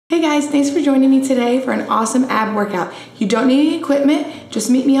Hey guys, thanks for joining me today for an awesome ab workout. You don't need any equipment, just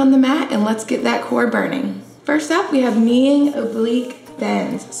meet me on the mat and let's get that core burning. First up, we have kneeing oblique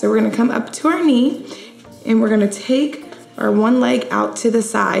bends. So we're gonna come up to our knee and we're gonna take our one leg out to the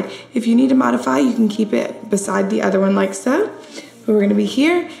side. If you need to modify, you can keep it beside the other one like so. But we're gonna be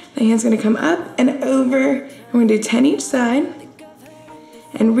here, the hand's gonna come up and over, and we're gonna do 10 each side.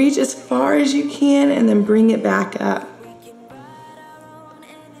 And reach as far as you can and then bring it back up.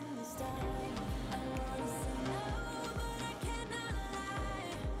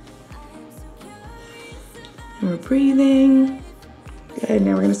 And we're breathing. Good,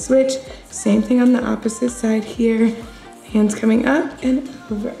 now we're gonna switch. Same thing on the opposite side here. Hands coming up and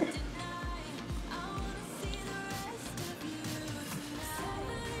over.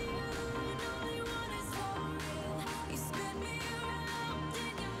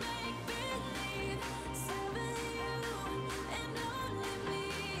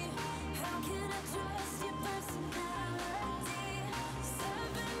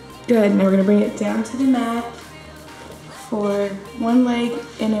 Good, now we're gonna bring it down to the mat for one leg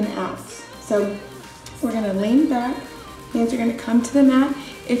in and out. So we're gonna lean back, hands are gonna come to the mat.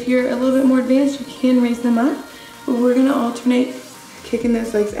 If you're a little bit more advanced, you can raise them up, but we're gonna alternate kicking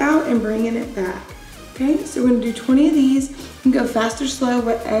those legs out and bringing it back. Okay, so we're gonna do 20 of these. You can go fast or slow,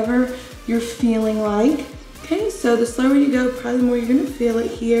 whatever you're feeling like. Okay, so the slower you go, probably the more you're gonna feel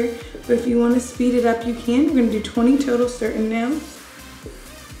it here, but if you wanna speed it up, you can. We're gonna do 20 total starting now.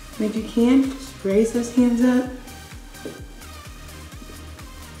 And if you can, just raise those hands up.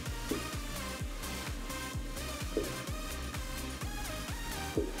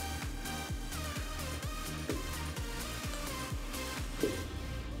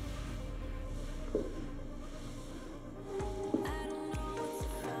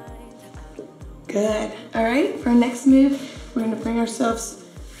 Good. All right, for our next move, we're gonna bring ourselves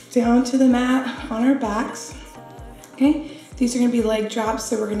down to the mat on our backs. Okay, these are gonna be leg drops,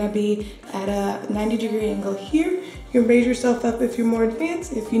 so we're gonna be at a 90-degree angle here. You can raise yourself up if you're more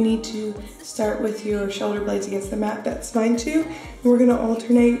advanced. If you need to start with your shoulder blades against the mat, that's fine too. And we're gonna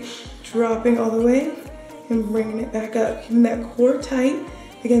alternate dropping all the way and bringing it back up, keeping that core tight.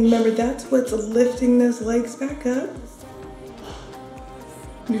 Again, remember that's what's lifting those legs back up.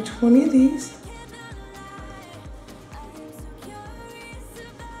 Do 20 of these.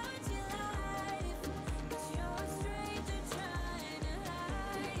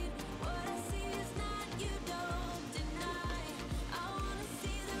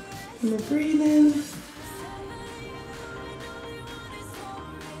 And we're breathing.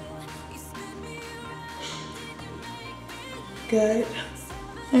 Good.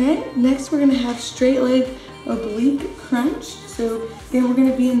 All right, next we're gonna have straight leg oblique crunch. So again, we're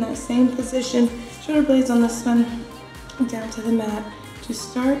gonna be in that same position. Shoulder blades on this one, down to the mat to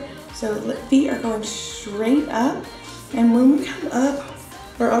start. So feet are going straight up. And when we come up,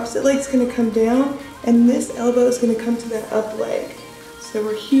 our opposite leg's gonna come down and this elbow is gonna come to that up leg. So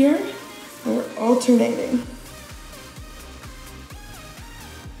we're here and we're alternating.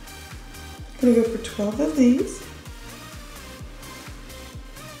 Gonna go for 12 of these.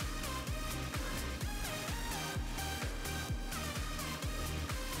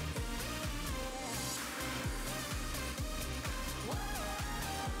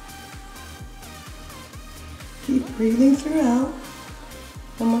 Keep breathing throughout.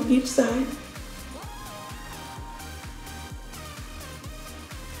 One on each side.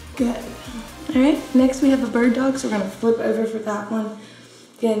 Good. All right, next we have a bird dog, so we're gonna flip over for that one.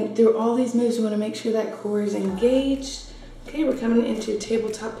 Again, through all these moves, we wanna make sure that core is engaged. Okay, we're coming into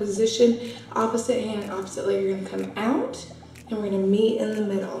tabletop position. Opposite hand, opposite leg, you're gonna come out, and we're gonna meet in the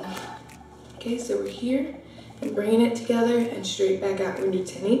middle. Okay, so we're here, and bringing it together, and straight back out. We're gonna do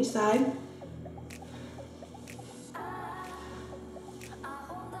 10 each side.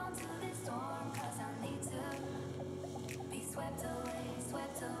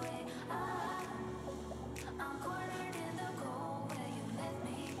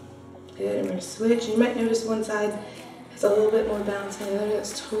 Good, and we're gonna switch. You might notice one side has a little bit more bounce than the other.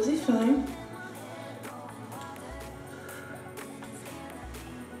 That's totally fine.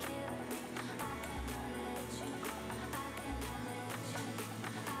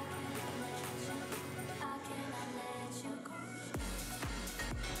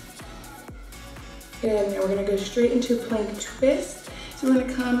 Good, now we're gonna go straight into a plank twist. So we're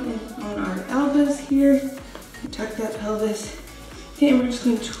gonna come in on our elbows here, tuck that pelvis. Okay, and we're just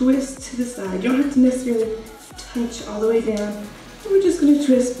gonna twist to the side. You don't have to necessarily touch all the way down. We're just gonna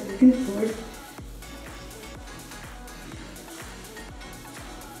twist back and forth.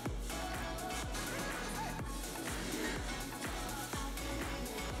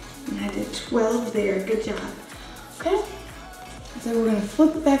 And I did 12 there, good job. Okay, so we're gonna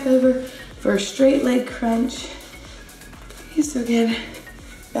flip it back over for a straight leg crunch. Okay, so again,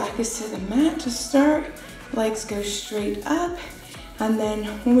 back is to the mat to start. Legs go straight up. And then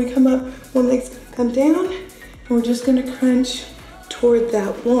when we come up, one leg's gonna come down. And we're just gonna crunch toward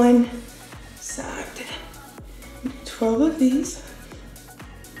that one side. 12 of these.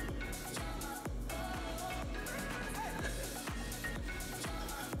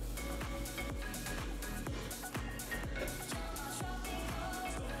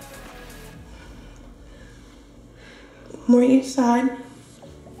 More each side.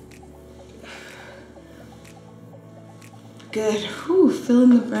 Good, whew, feeling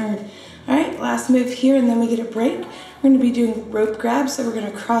the burn. All right, last move here and then we get a break. We're gonna be doing rope grabs, so we're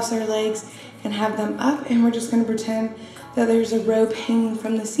gonna cross our legs and have them up, and we're just gonna pretend that there's a rope hanging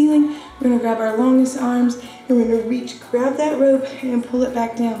from the ceiling. We're gonna grab our longest arms, and we're gonna reach, grab that rope, and pull it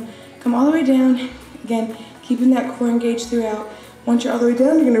back down. Come all the way down, again, keeping that core engaged throughout. Once you're all the way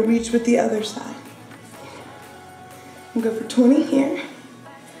down, you're gonna reach with the other side. We'll go for 20 here.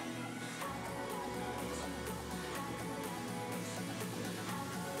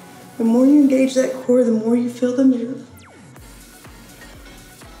 The more you engage that core, the more you feel the move.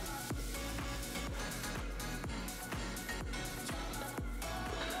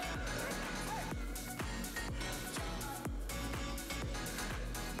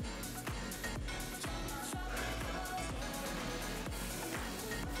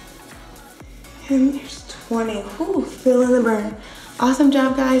 And there's 20. Whew, feeling the burn. Awesome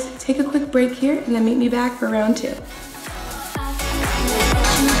job, guys. Take a quick break here and then meet me back for round 2.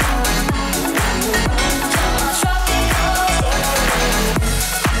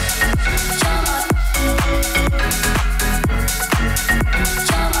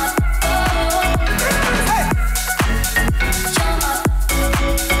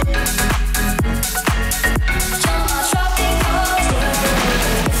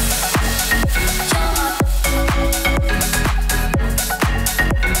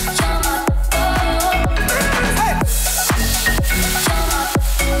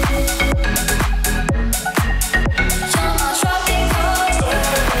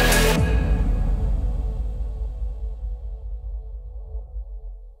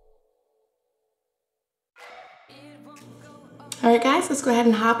 All right, guys, let's go ahead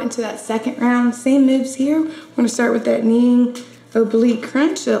and hop into that second round. Same moves here. We're gonna start with that kneeing oblique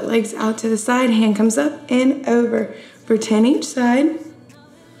crunch. So legs out to the side, hand comes up and over for 10 each side.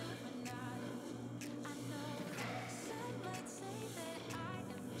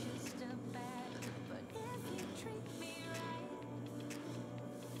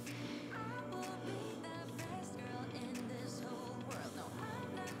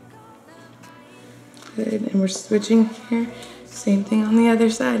 Good, and we're switching here. Same thing on the other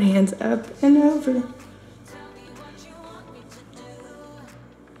side, hands up and over.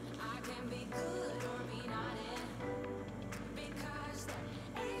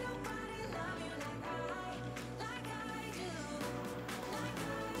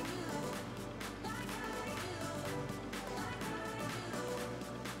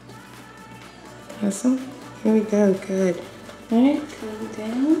 Awesome, here we go, good. All right, go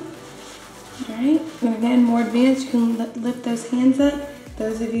down. All right, and again, more advanced, you can lift those hands up.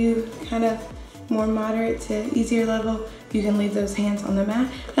 Those of you kind of more moderate to easier level, you can leave those hands on the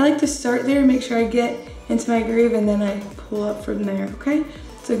mat. I like to start there, make sure I get into my groove, and then I pull up from there, okay?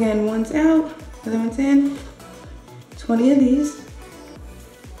 So again, one's out, other one's in, 20 of these.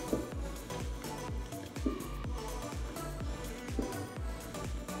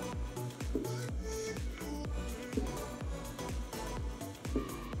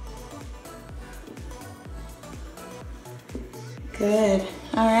 Good.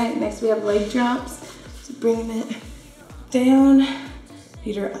 All right, next we have leg drops. So bring it down,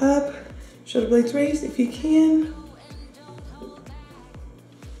 feet are up, shoulder blades raised if you can.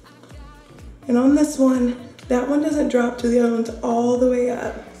 And on this one, that one doesn't drop till the other one's all the way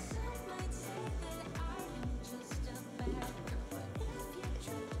up.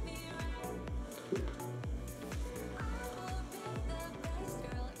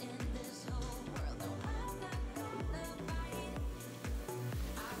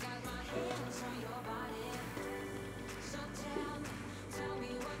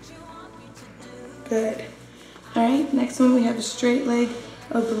 Good. All right, next one we have a straight leg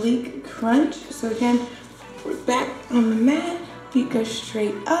oblique crunch. So again, we're back on the mat, feet go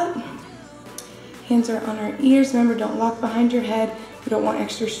straight up. Hands are on our ears. Remember, don't lock behind your head. We don't want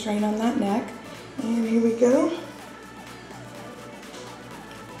extra strain on that neck. And here we go.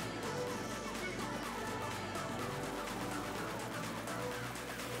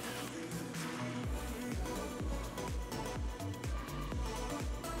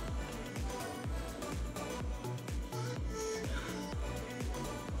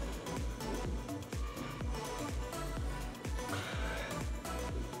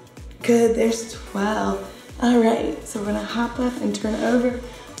 Good, there's 12. All right, so we're gonna hop up and turn over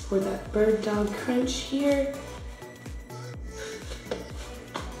for that bird dog crunch here.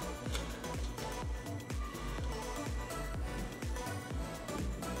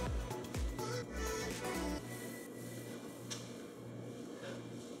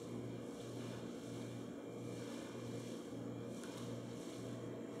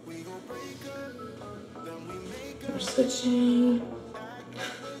 We're switching.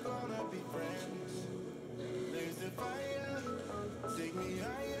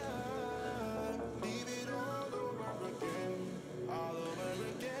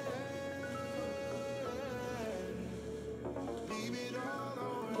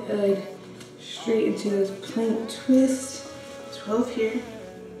 Good. Straight into those plank twists. 12 here.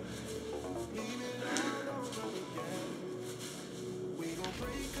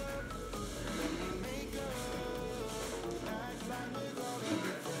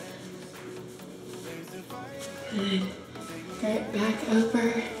 Good. Right back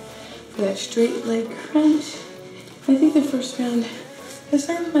over for that straight leg crunch. I think the first round, I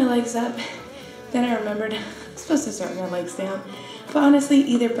started with my legs up. Then I remembered I'm supposed to start with my legs down. But honestly,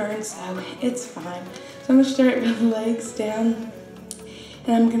 either burns, so it's fine. So I'm gonna start with legs down.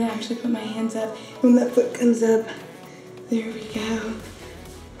 And I'm gonna actually put my hands up. When that foot comes up, there we go.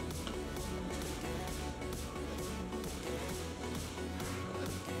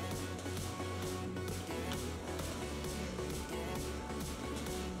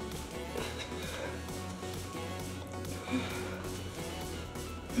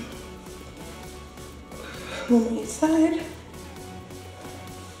 One on each side.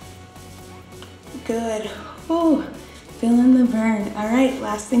 Good. Oh, feeling the burn. All right,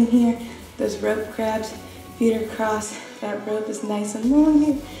 last thing here, those rope grabs, feet are crossed. That rope is nice and long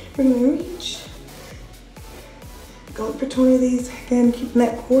here. We're gonna reach. Going for 20 of these. Again, keeping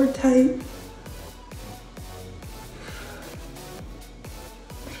that core tight.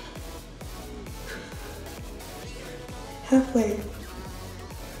 Halfway.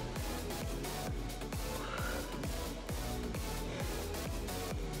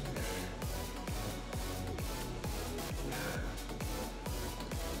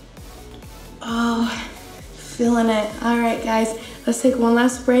 Oh, feeling it. All right, guys, let's take one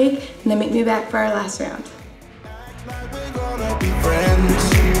last break and then meet me back for our last round. We're gonna be friends.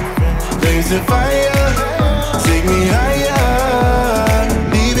 Blaze a fire, take me higher.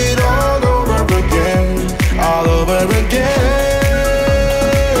 Leave it all over again, all over again.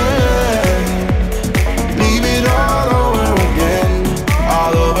 Leave it all over again,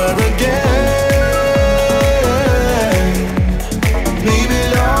 all over again. Leave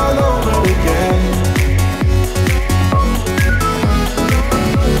it all over again.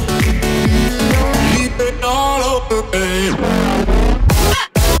 Leave it all over again.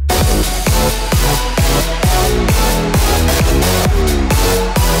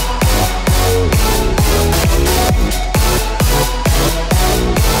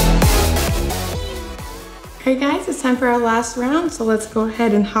 All right, guys, it's time for our last round, so let's go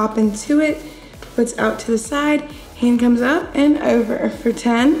ahead and hop into it. Foot's out to the side, hand comes up and over for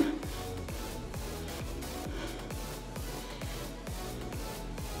 10.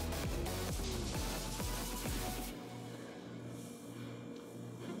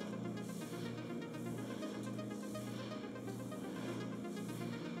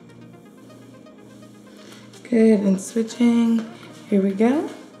 Good, and switching. Here we go.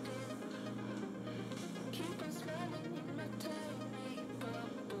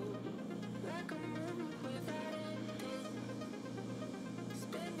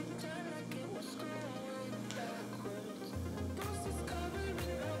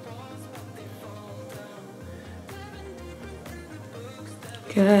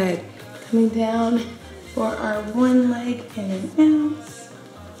 Good. Coming down for our one leg in and out.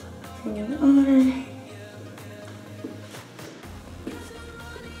 Here we are.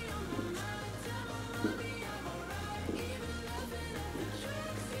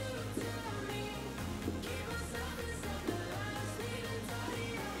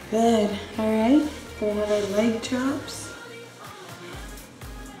 Good. All right. We have our leg drops.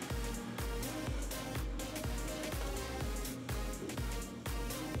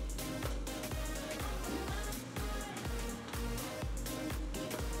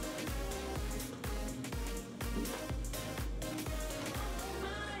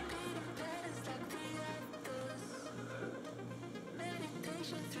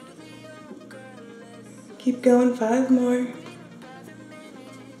 Keep going, 5 more.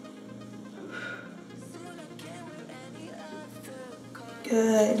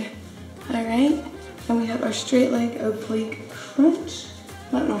 Good. All right, and we have our straight leg oblique crunch.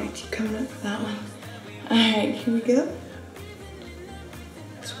 I don't know why I keep coming up for that one. All right, here we go.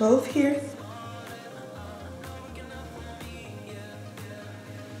 12 here.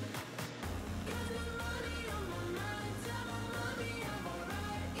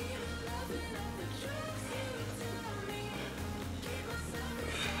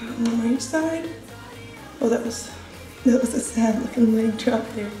 On the right side. Oh, that was a sad looking leg drop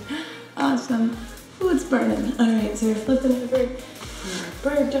there. Awesome. Oh, it's burning. All right, so we're flipping over our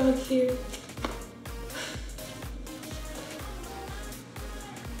bird dog here.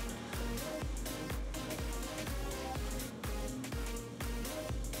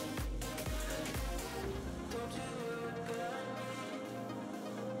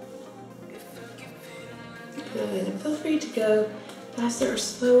 Good, and feel free to go faster or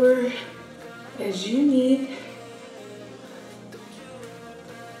slower as you need.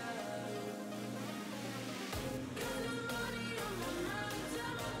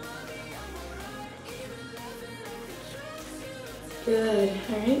 Good,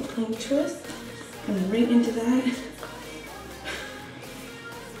 all right, plank twist, and right into that.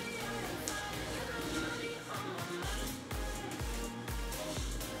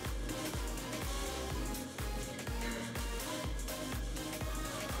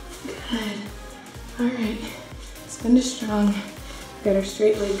 Good. All right, spin to strong. Got our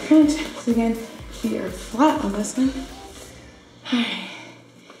straight leg crunch. So again, we are flat on this one. All right,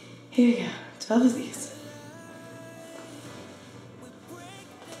 here we go, 12 of these.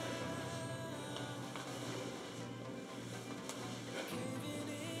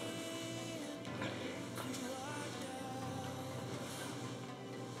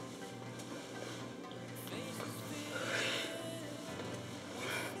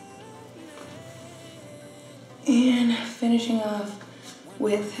 And finishing off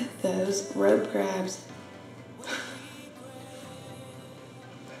with those rope grabs.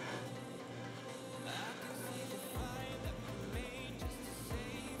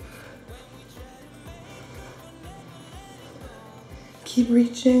 Keep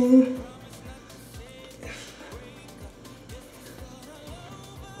reaching.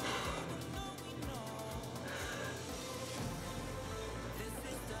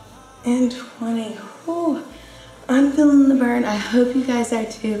 And 20. Whew. I'm feeling the burn. I hope you guys are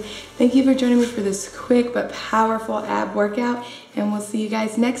too. Thank you for joining me for this quick but powerful ab workout, and we'll see you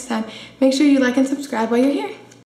guys next time. Make sure you like and subscribe while you're here.